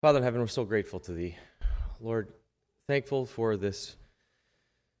Father in heaven, we're so grateful to Thee. Lord, thankful for this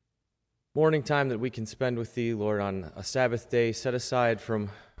morning time that we can spend with Thee, Lord, on a Sabbath day set aside from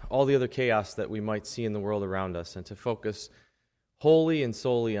all the other chaos that we might see in the world around us, and to focus wholly and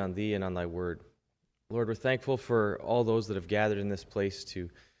solely on Thee and on Thy Word. Lord, we're thankful for all those that have gathered in this place to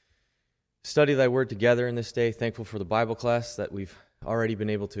study Thy Word together in this day. Thankful for the Bible class that we've already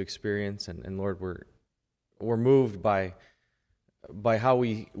been able to experience, and Lord, we're moved by how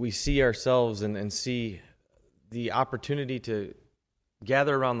we see ourselves and see the opportunity to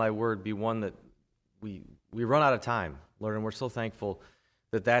gather around Thy Word be one that we run out of time, Lord, and we're so thankful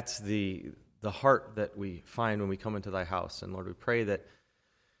that that's the heart that we find when we come into Thy house. And Lord, we pray that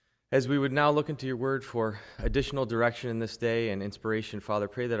as we would now look into Your Word for additional direction in this day and inspiration, Father,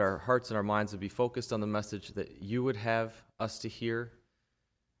 pray that our hearts and our minds would be focused on the message that You would have us to hear,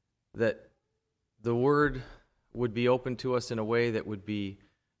 that the Word would be open to us in a way that would be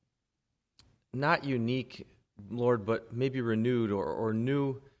not unique, Lord, but maybe renewed or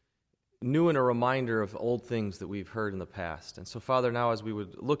new and a reminder of old things that we've heard in the past. And so, Father, now as we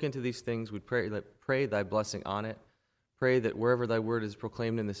would look into these things, we'd pray Thy blessing on it. Pray that wherever Thy Word is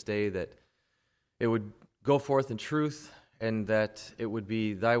proclaimed in this day, that it would go forth in truth, and that it would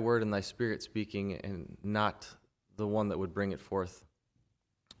be Thy Word and Thy Spirit speaking, and not the one that would bring it forth.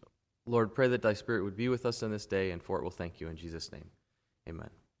 Lord, pray that Thy Spirit would be with us in this day, and for it we'll thank You in Jesus' name. Amen.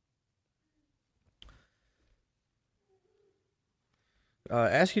 I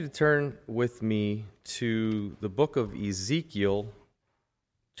ask you to turn with me to the book of Ezekiel,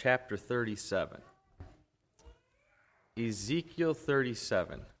 chapter 37. Ezekiel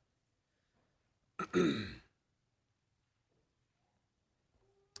 37.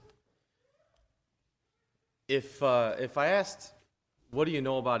 If I asked, what do you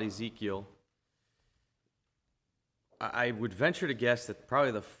know about Ezekiel? I would venture to guess that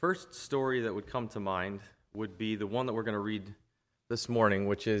probably the first story that would come to mind would be the one that we're going to read this morning,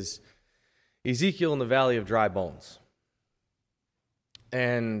 which is Ezekiel in the Valley of Dry Bones.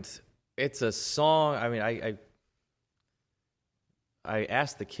 And it's a song. I mean, I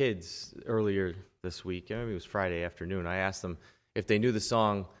asked the kids earlier this week, maybe it was Friday afternoon, I asked them if they knew the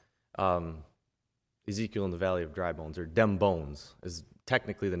song Ezekiel in the Valley of Dry Bones, or Dem Bones is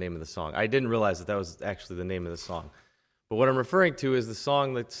technically the name of the song. I didn't realize that was actually the name of the song. But what I'm referring to is the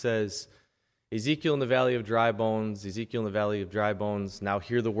song that says, Ezekiel in the Valley of Dry Bones, Ezekiel in the Valley of Dry Bones, now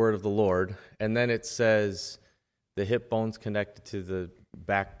hear the word of the Lord. And then it says the hip bone's connected to the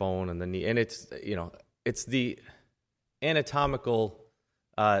backbone and the knee. And it's the anatomical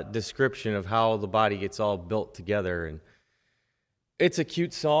description of how the body gets all built together. And it's a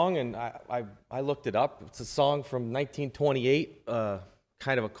cute song, and I looked it up. It's a song from 1928,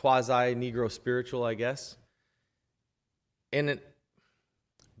 kind of a quasi-Negro spiritual, I guess. And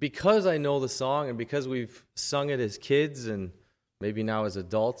because I know the song, and because we've sung it as kids and maybe now as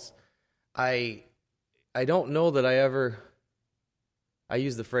adults, I don't know that I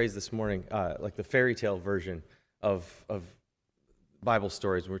used the phrase this morning, like the fairy tale version of Bible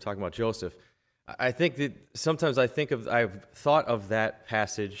stories when we were talking about Joseph. I think that sometimes I've thought of that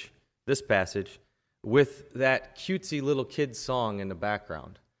passage, this passage, with that cutesy little kid song in the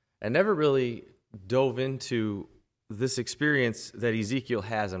background, and never really dove into this experience that Ezekiel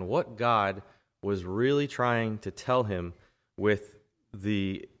has and what God was really trying to tell him with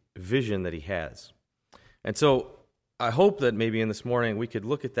the vision that he has. And so I hope that maybe in this morning we could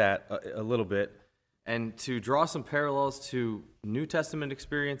look at that a little bit, and to draw some parallels to New Testament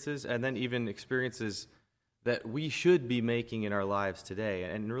experiences, and then even experiences that we should be making in our lives today.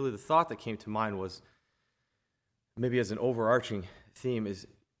 And really the thought that came to mind was, maybe as an overarching theme, is,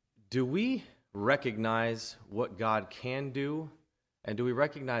 do we recognize what God can do, and do we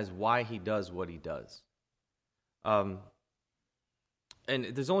recognize why He does what He does? And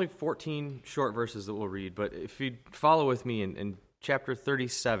there's only 14 short verses that we'll read, but if you follow with me in chapter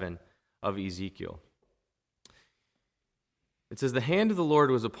 37 of Ezekiel, it says, "The hand of the Lord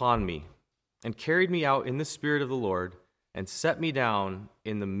was upon me, and carried me out in the spirit of the Lord, and set me down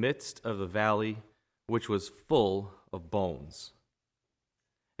in the midst of the valley, which was full of bones,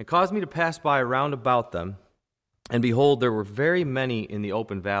 and caused me to pass by round about them. And behold, there were very many in the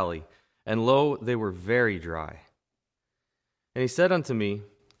open valley, and lo, they were very dry. And He said unto me,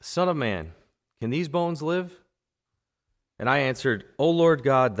 Son of man, can these bones live? And I answered, O Lord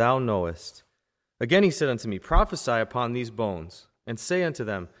God, Thou knowest. Again He said unto me, Prophesy upon these bones, and say unto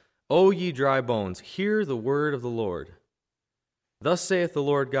them, O ye dry bones, hear the word of the Lord. Thus saith the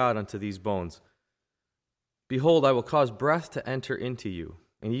Lord God unto these bones, Behold, I will cause breath to enter into you,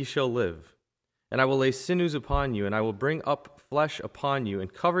 and ye shall live. And I will lay sinews upon you, and I will bring up flesh upon you,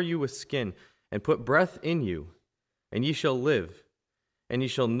 and cover you with skin, and put breath in you, and ye shall live, and ye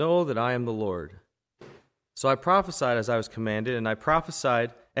shall know that I am the Lord. So I prophesied as I was commanded, and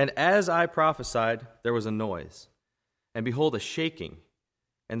as I prophesied, there was a noise. And behold, a shaking,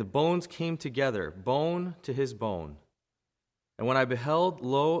 and the bones came together, bone to his bone. And when I beheld,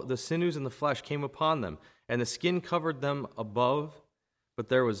 lo, the sinews and the flesh came upon them, and the skin covered them above, but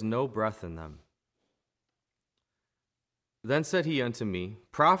there was no breath in them. Then said he unto me,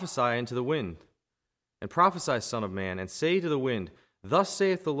 Prophesy unto the wind, and prophesy, Son of man, and say to the wind, Thus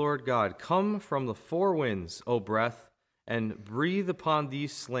saith the Lord God, Come from the four winds, O breath, and breathe upon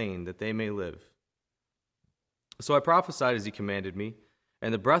these slain, that they may live. So I prophesied as he commanded me,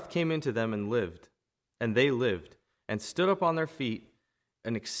 and the breath came into them, and they lived, and stood up on their feet,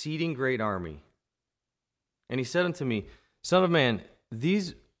 an exceeding great army. And he said unto me, Son of man,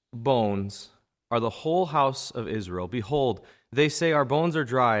 these bones are the whole house of Israel. Behold, they say, Our bones are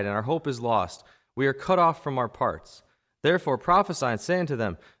dried, and our hope is lost. We are cut off from our parts. Therefore prophesy and say unto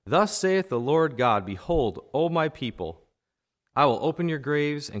them, Thus saith the Lord God, Behold, O my people, I will open your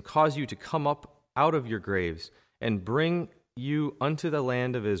graves, and cause you to come up out of your graves, and bring you unto the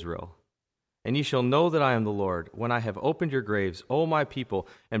land of Israel. And ye shall know that I am the Lord, when I have opened your graves, O my people,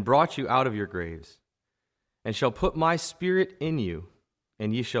 and brought you out of your graves, and shall put my spirit in you,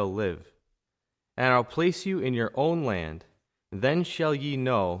 and ye shall live. And I'll place you in your own land. Then shall ye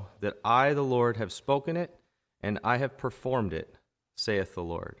know that I, the Lord, have spoken it, and I have performed it, saith the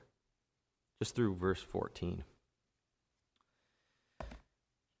Lord. Just through verse 14.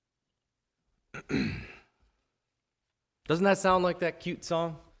 Doesn't that sound like that cute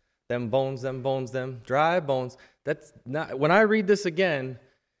song? Them bones, them dry bones. That's not. When I read this again,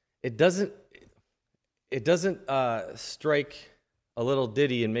 it doesn't strike a little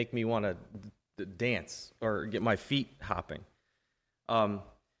ditty and make me want to dance or get my feet hopping. I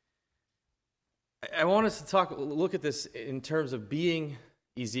want us to look at this in terms of being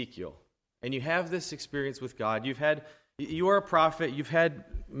Ezekiel. And you have this experience with God. You are a prophet. You've had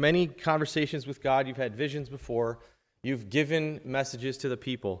many conversations with God. You've had visions before. You've given messages to the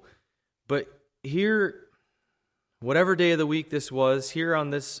people. But here, whatever day of the week this was, here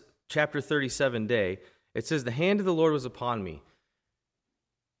on this chapter 37 day, it says, The hand of the Lord was upon me.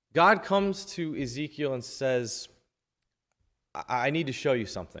 God comes to Ezekiel and says, I need to show you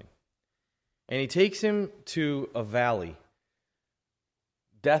something. And he takes him to a valley,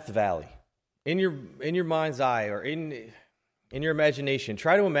 Death Valley. In your mind's eye or in your imagination,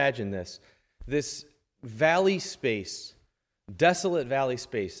 try to imagine this valley space, desolate valley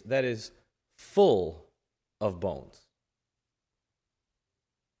space that is full of bones.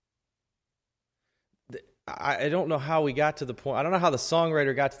 I don't know how we got to the point. I don't know how the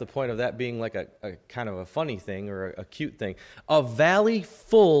songwriter got to the point of that being like a kind of a funny thing or a cute thing. A valley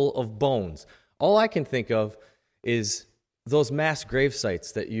full of bones. All I can think of is those mass grave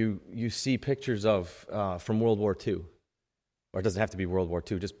sites that you see pictures of from World War II. Or it doesn't have to be World War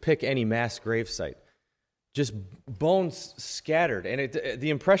II. Just pick any mass grave site. Just bones scattered. And the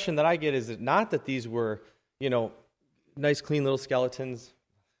impression that I get is that not that these were, nice, clean little skeletons.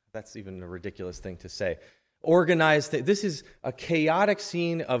 That's even a ridiculous thing to say. Organized. This is a chaotic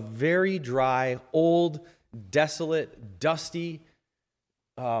scene of very dry, old, desolate, dusty,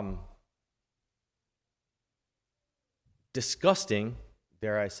 disgusting,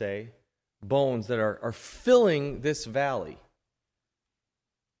 dare I say, bones that are filling this valley.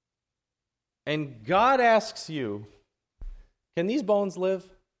 And God asks you, can these bones live?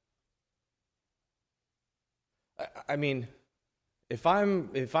 I mean, if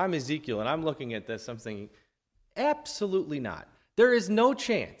I'm Ezekiel and I'm looking at this, I'm thinking, absolutely not. There is no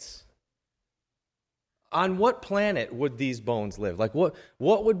chance. On what planet would these bones live? Like what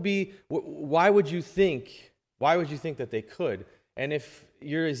would be? Why would you think that they could? And if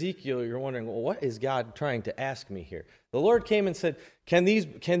you're Ezekiel, you're wondering, well, what is God trying to ask me here? The Lord came and said, "Can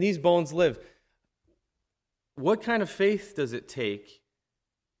these bones live?" What kind of faith does it take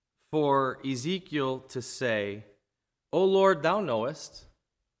for Ezekiel to say, "O Lord, thou knowest"?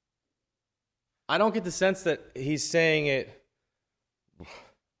 I don't get the sense that he's saying it,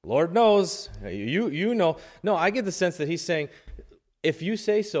 Lord knows, you know. No, I get the sense that he's saying, if you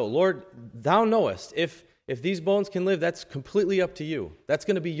say so, Lord, thou knowest. If these bones can live, that's completely up to you. That's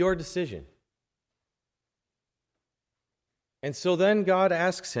going to be your decision. And so then God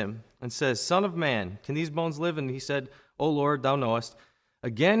asks him and says, Son of man, can these bones live? And he said, O Lord, thou knowest.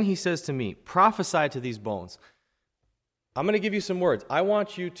 Again, he says to me, prophesy to these bones. I'm going to give you some words. I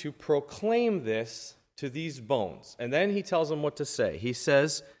want you to proclaim this to these bones. And then he tells them what to say. He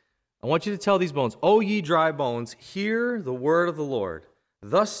says, I want you to tell these bones, O ye dry bones, hear the word of the Lord.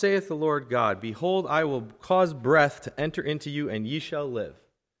 Thus saith the Lord God, behold, I will cause breath to enter into you, and ye shall live.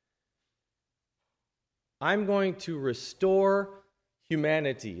 I'm going to restore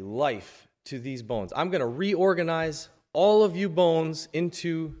humanity, life, to these bones. I'm going to reorganize all of you bones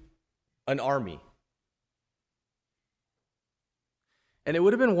into an army. And it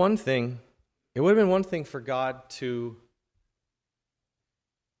would have been one thing for God to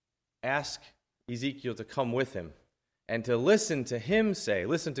ask Ezekiel to come with him and to listen to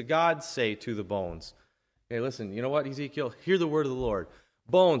God say to the bones, hey, listen, you know what, Ezekiel? Hear the word of the Lord.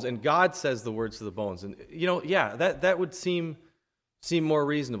 Bones, and God says the words to the bones. And, that would seem more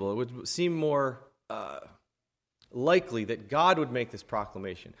reasonable. It would seem more likely that God would make this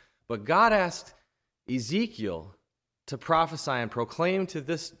proclamation. But God asked Ezekiel to prophesy and proclaim to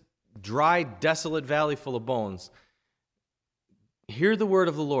this dry, desolate valley full of bones, hear the word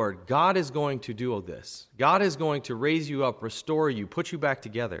of the Lord. God is going to do all this. God is going to raise you up, restore you, put you back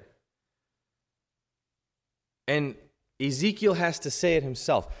together. And Ezekiel has to say it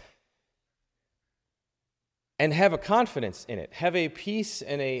himself and have a confidence in it, have a peace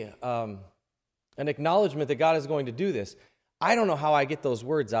and an acknowledgement that God is going to do this. I don't know how I get those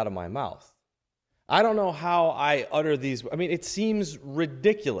words out of my mouth. I don't know how I utter these. I mean, it seems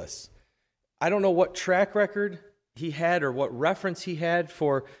ridiculous. I don't know what track record he had or what reference he had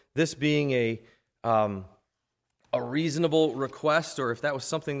for this being a reasonable request, or if that was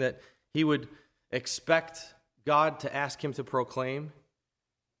something that he would expect God to ask him to proclaim.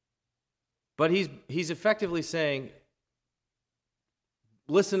 But he's effectively saying,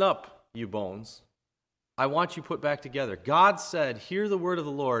 listen up, you bones. I want you put back together. God said, hear the word of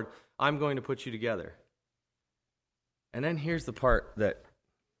the Lord. I'm going to put you together. And then here's the part that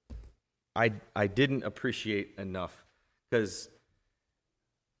I didn't appreciate enough, because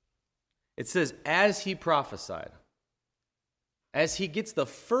it says, as he prophesied, as he gets the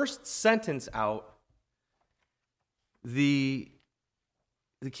first sentence out, the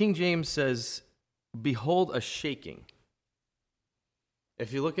King James says, behold a shaking.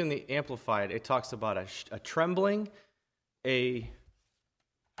 If you look in the Amplified, it talks about a trembling, a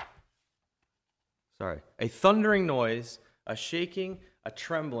thundering noise, a shaking, a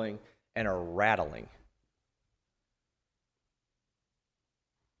trembling, and a rattling.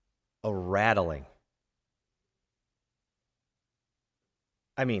 A rattling.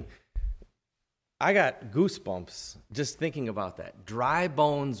 I mean, I got goosebumps just thinking about that. Dry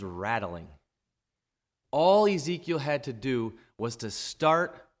bones rattling. All Ezekiel had to do was to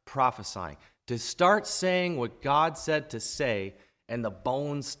start prophesying, to start saying what God said to say, and the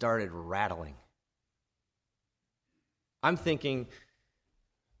bones started rattling. I'm thinking,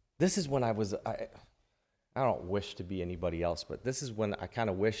 this is when I don't wish to be anybody else, but this is when I kind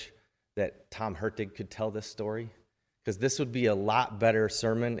of wish that Tom Hertig could tell this story, because this would be a lot better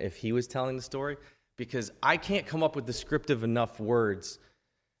sermon if he was telling the story, because I can't come up with descriptive enough words.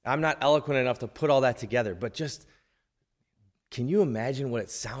 I'm not eloquent enough to put all that together, but just, can you imagine what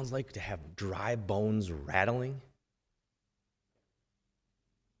it sounds like to have dry bones rattling?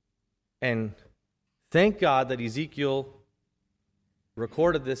 And thank God that Ezekiel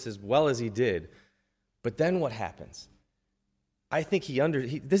recorded this as well as he did. But then what happens? I think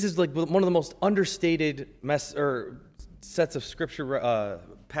this is like one of the most understated sets of scripture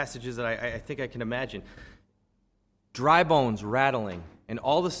passages that I think I can imagine. Dry bones rattling, and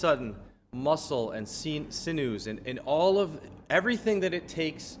all of a sudden, muscle and sinews and all of everything that it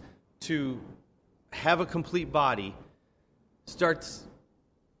takes to have a complete body starts.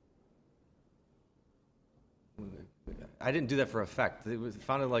 I didn't do that for effect. It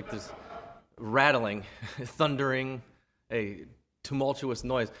sounded like this rattling, thundering, a tumultuous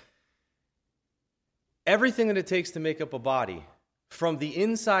noise. Everything that it takes to make up a body from the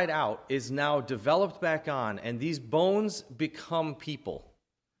inside out is now developed back on, and these bones become people.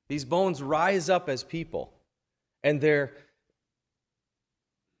 These bones rise up as people, and their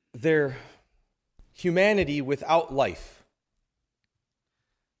humanity without life,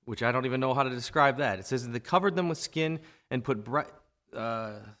 which I don't even know how to describe that. It says that they covered them with skin and put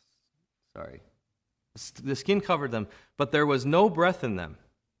the skin covered them, but there was no breath in them.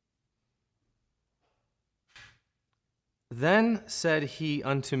 Then said he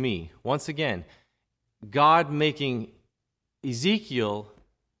unto me, once again, God making Ezekiel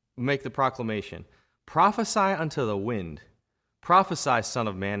make the proclamation, prophesy unto the wind, prophesy, son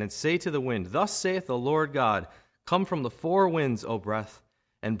of man, and say to the wind, thus saith the Lord God, come from the four winds, O breath,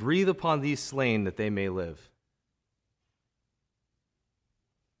 and breathe upon these slain that they may live.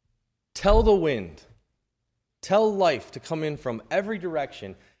 Tell the wind, tell life to come in from every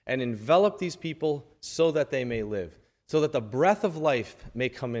direction and envelop these people so that they may live, so that the breath of life may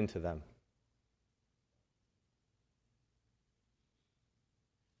come into them.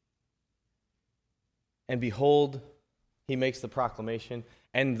 And behold, he makes the proclamation,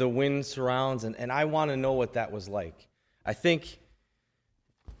 and the wind surrounds, and I want to know what that was like. I think,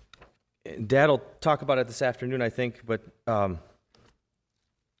 Dad will talk about it this afternoon, I think, but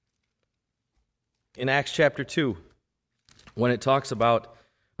in Acts chapter 2, when it talks about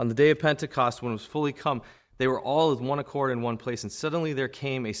on the day of Pentecost, when it was fully come, they were all with one accord in one place, and suddenly there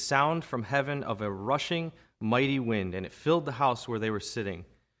came a sound from heaven of a rushing mighty wind, and it filled the house where they were sitting.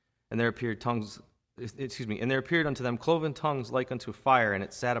 And there appeared unto them cloven tongues like unto fire, and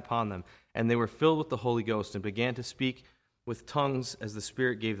it sat upon them. And they were filled with the Holy Ghost, and began to speak with tongues as the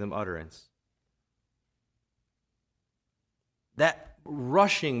Spirit gave them utterance. That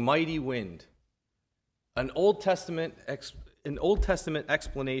rushing mighty wind, an Old Testament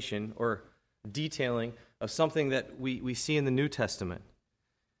explanation or detailing of something that we see in the New Testament.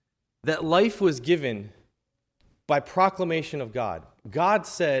 That life was given by proclamation of God. God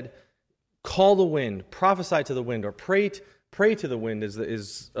said, call the wind, prophesy to the wind, or pray to the wind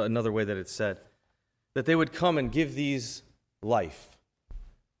is another way that it's said. That they would come and give these life.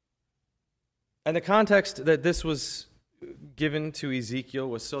 And the context that this was given to Ezekiel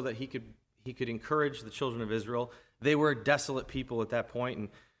was so that he could encourage the children of Israel. They were desolate people at that point, and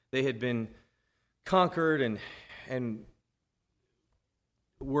they had been conquered and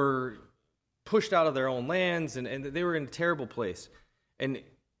were pushed out of their own lands, and they were in a terrible place. And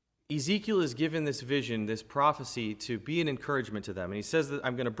Ezekiel is given this vision, this prophecy, to be an encouragement to them. And he says that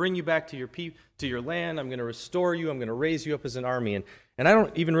I'm going to bring you back to your land. I'm going to restore you. I'm going to raise you up as an army. And I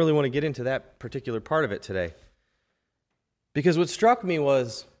don't even really want to get into that particular part of it today. Because what struck me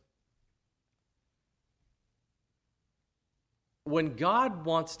was when God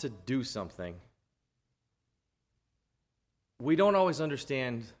wants to do something, we don't always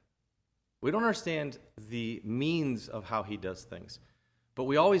understand. We don't understand the means of how he does things. But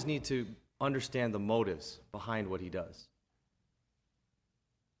we always need to understand the motives behind what he does.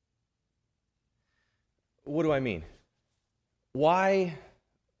 What do I mean? Why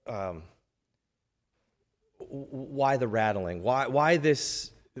the rattling? Why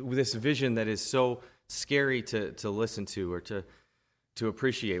this vision that is so scary to listen to or to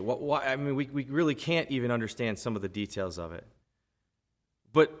appreciate? Why? I mean, we really can't even understand some of the details of it.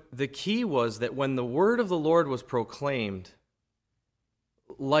 But the key was that when the word of the Lord was proclaimed,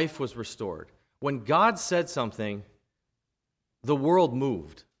 life was restored. When God said something, the world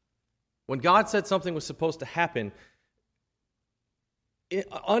moved. When God said something was supposed to happen,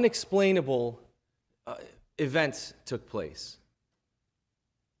 unexplainable events took place.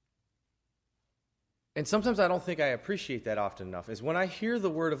 And sometimes I don't think I appreciate that often enough, is when I hear the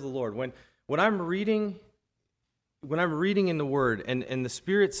word of the Lord, when I'm reading in the Word and the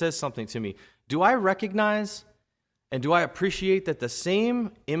Spirit says something to me, do I recognize and do I appreciate that the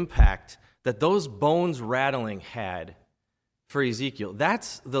same impact that those bones rattling had for Ezekiel,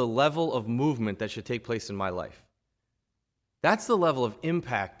 that's the level of movement that should take place in my life. That's the level of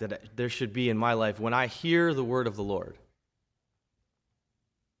impact that there should be in my life when I hear the word of the Lord.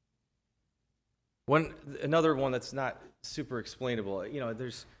 Another one that's not super explainable,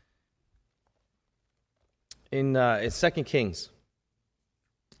 there's in 2 Kings,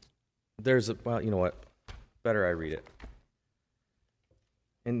 better I read it.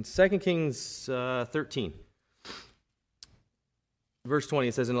 In 2 Kings 13, verse 20,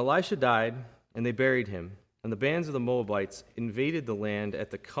 it says, And Elisha died, and they buried him, and the bands of the Moabites invaded the land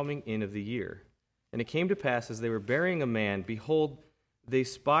at the coming in of the year. And it came to pass, as they were burying a man, behold, they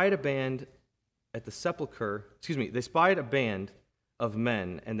spied a band of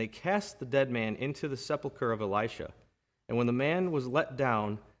men, and they cast the dead man into the sepulchre of Elisha. And when the man was let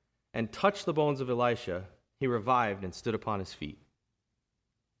down and touched the bones of Elisha, he revived and stood upon his feet.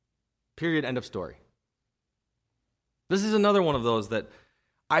 Period, end of story. This is another one of those that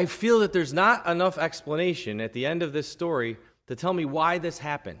I feel that there's not enough explanation at the end of this story to tell me why this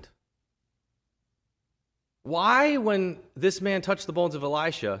happened. Why, when this man touched the bones of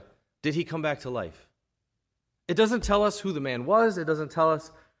Elisha, did he come back to life? It doesn't tell us who the man was. It doesn't tell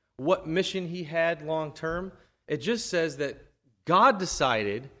us what mission he had long term. It just says that God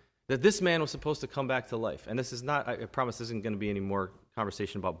decided that this man was supposed to come back to life. And this is not, I promise this isn't going to be any more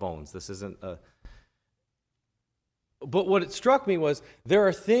conversation about bones. This isn't a... But what it struck me was there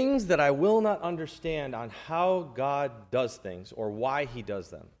are things that I will not understand on how God does things or why he does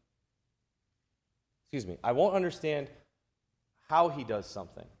them. I won't understand how he does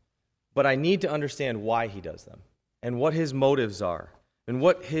something. But I need to understand why he does them and what his motives are and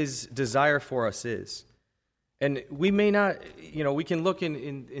what his desire for us is. And we may not, we can look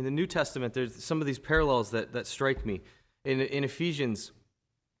in the New Testament, there's some of these parallels that strike me. In Ephesians,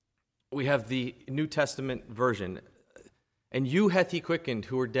 we have the New Testament version. And you hath he quickened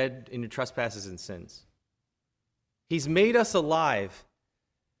who were dead in your trespasses and sins. He's made us alive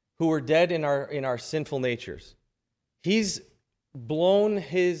who were dead in our sinful natures. He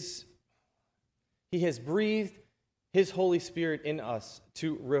has breathed his Holy Spirit in us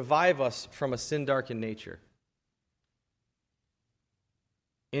to revive us from a sin-darkened nature.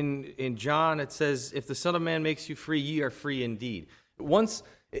 In John, it says, if the Son of Man makes you free, ye are free indeed.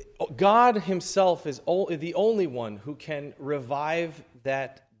 God himself is the only one who can revive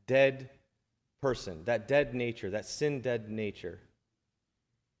that dead person, that dead nature, that sin-dead nature.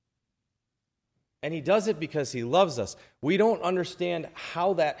 And he does it because he loves us. We don't understand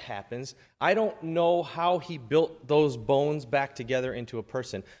how that happens. I don't know how he built those bones back together into a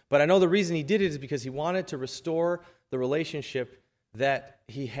person. But I know the reason he did it is because he wanted to restore the relationship that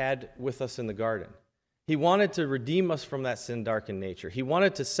he had with us in the garden. He wanted to redeem us from that sin-darkened nature. He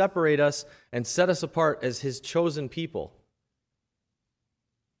wanted to separate us and set us apart as his chosen people.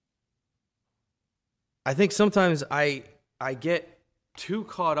 I think sometimes I get too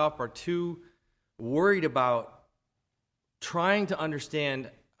caught up or too worried about trying to understand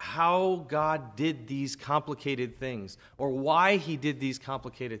how God did these complicated things or why he did these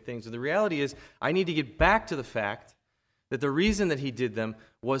complicated things. And the reality is, I need to get back to the fact that the reason that he did them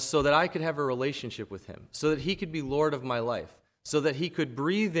was so that I could have a relationship with him, so that he could be Lord of my life, so that he could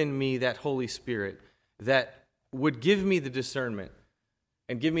breathe in me that Holy Spirit that would give me the discernment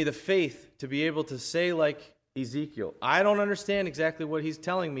and give me the faith to be able to say like Ezekiel, I don't understand exactly what he's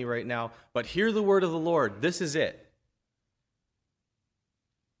telling me right now, but hear the word of the Lord. This is it.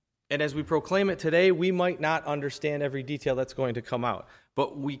 And as we proclaim it today, we might not understand every detail that's going to come out,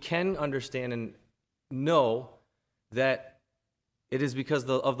 but we can understand and know that it is because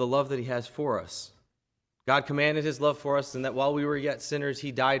of the love that he has for us. God commanded his love for us, and that while we were yet sinners,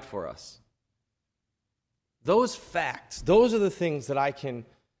 he died for us. Those facts, those are the things that I can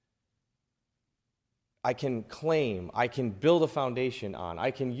claim, I can build a foundation on,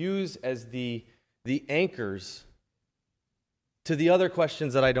 I can use as the anchors to the other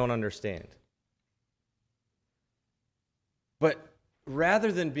questions that I don't understand. But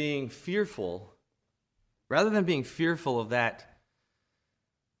rather than being fearful of that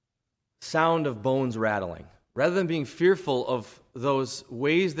sound of bones rattling, rather than being fearful of those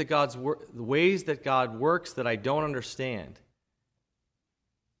ways that God works that I don't understand,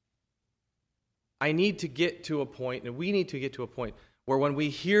 I need to get to a point, and we need to get to a point where when we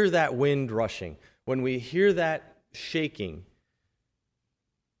hear that wind rushing, when we hear that shaking,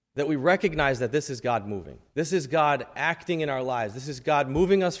 that we recognize that this is God moving. This is God acting in our lives. This is God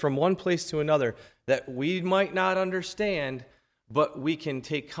moving us from one place to another that we might not understand, but we can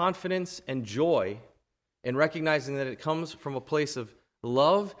take confidence and joy in recognizing that it comes from a place of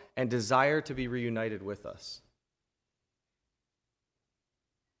love and desire to be reunited with us.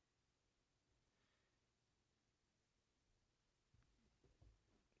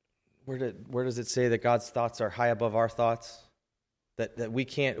 Where does it say that God's thoughts are high above our thoughts? That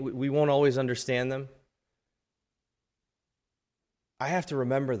we won't always understand them? I have to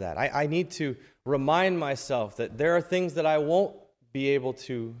remember that. I need to remind myself that there are things that I won't be able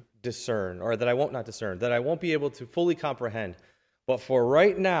to discern, or that I won't not discern, that I won't be able to fully comprehend. But for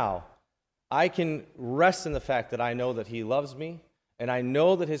right now, I can rest in the fact that I know that he loves me, and I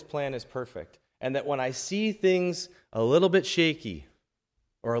know that his plan is perfect, and that when I see things a little bit shaky,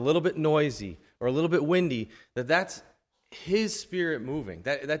 or a little bit noisy, or a little bit windy, that's his Spirit moving.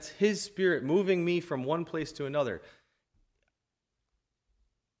 That's his Spirit moving me from one place to another.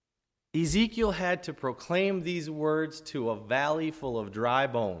 Ezekiel had to proclaim these words to a valley full of dry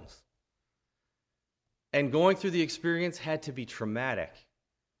bones. And going through the experience had to be traumatic.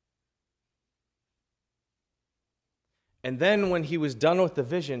 And then when he was done with the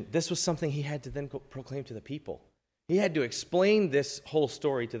vision, this was something he had to then proclaim to the people. He had to explain this whole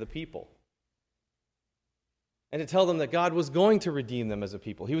story to the people. And to tell them that God was going to redeem them as a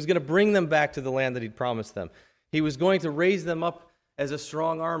people. He was going to bring them back to the land that he'd promised them. He was going to raise them up as a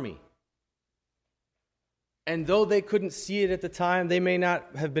strong army. And though they couldn't see it at the time, they may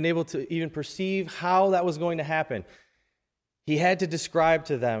not have been able to even perceive how that was going to happen. He had to describe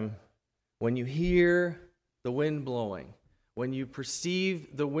to them, when you hear the wind blowing, when you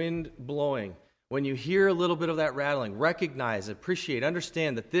perceive the wind blowing, when you hear a little bit of that rattling, recognize, appreciate,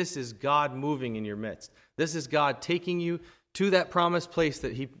 understand that this is God moving in your midst. This is God taking you to that promised place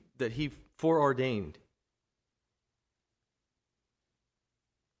that he foreordained.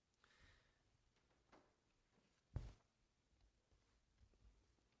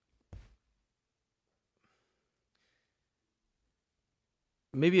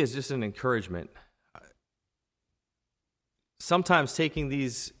 maybe as just an encouragement, sometimes taking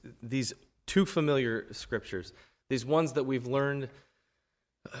these too familiar scriptures, these ones that we've learned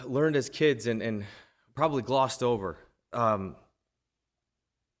as kids and probably glossed over, and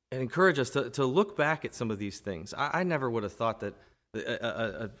encourage us to look back at some of these things. I never would have thought that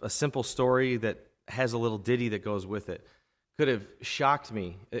a simple story that has a little ditty that goes with it could have shocked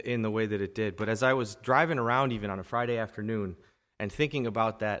me in the way that it did. But as I was driving around even on a Friday afternoon and thinking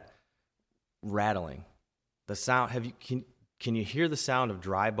about that rattling, the sound, can you hear the sound of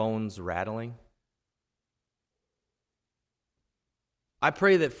dry bones rattling? I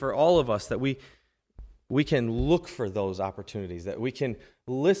pray that for all of us that we can look for those opportunities, that we can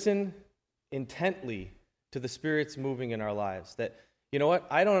listen intently to the Spirit's moving in our lives. That, you know what,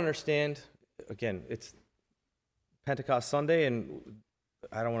 I don't understand. Again, it's Pentecost Sunday, and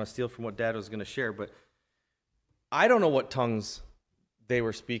I don't want to steal from what Dad was going to share, but I don't know what tongues they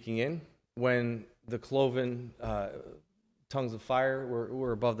were speaking in when the cloven tongues of fire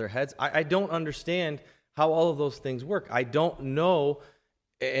were above their heads. I don't understand how all of those things work. I don't know,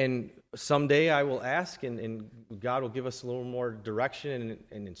 and someday I will ask, and God will give us a little more direction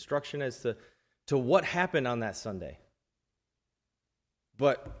and instruction as to what happened on that Sunday.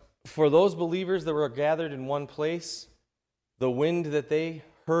 But for those believers that were gathered in one place, the wind that they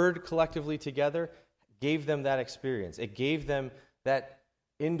heard collectively together gave them that experience. It gave them that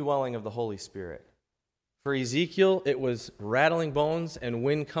indwelling of the Holy Spirit. For Ezekiel, it was rattling bones and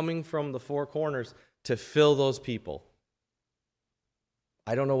wind coming from the four corners to fill those people.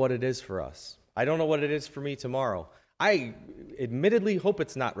 I don't know what it is for us. I don't know what it is for me tomorrow. I admittedly hope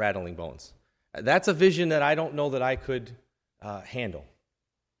it's not rattling bones. That's a vision that I don't know that I could handle.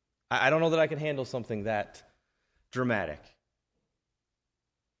 I don't know that I can handle something that dramatic.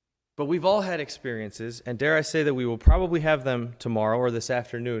 But we've all had experiences, and dare I say that we will probably have them tomorrow or this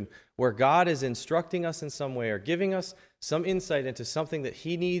afternoon, where God is instructing us in some way or giving us some insight into something that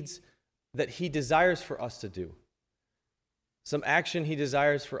He needs, that He desires for us to do. Some action He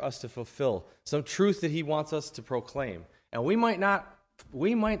desires for us to fulfill, some truth that He wants us to proclaim. And we might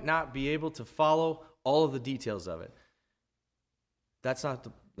not be able to follow all of the details of it. That's not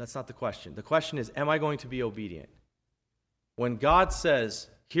the question. The question is, am I going to be obedient? When God says,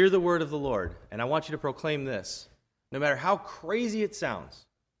 hear the word of the Lord, and I want you to proclaim this, no matter how crazy it sounds,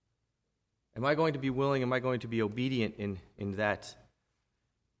 am I going to be willing, am I going to be obedient in that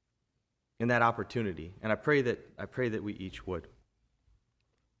opportunity? And I pray that we each would.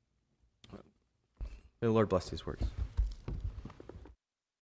 May the Lord bless these words.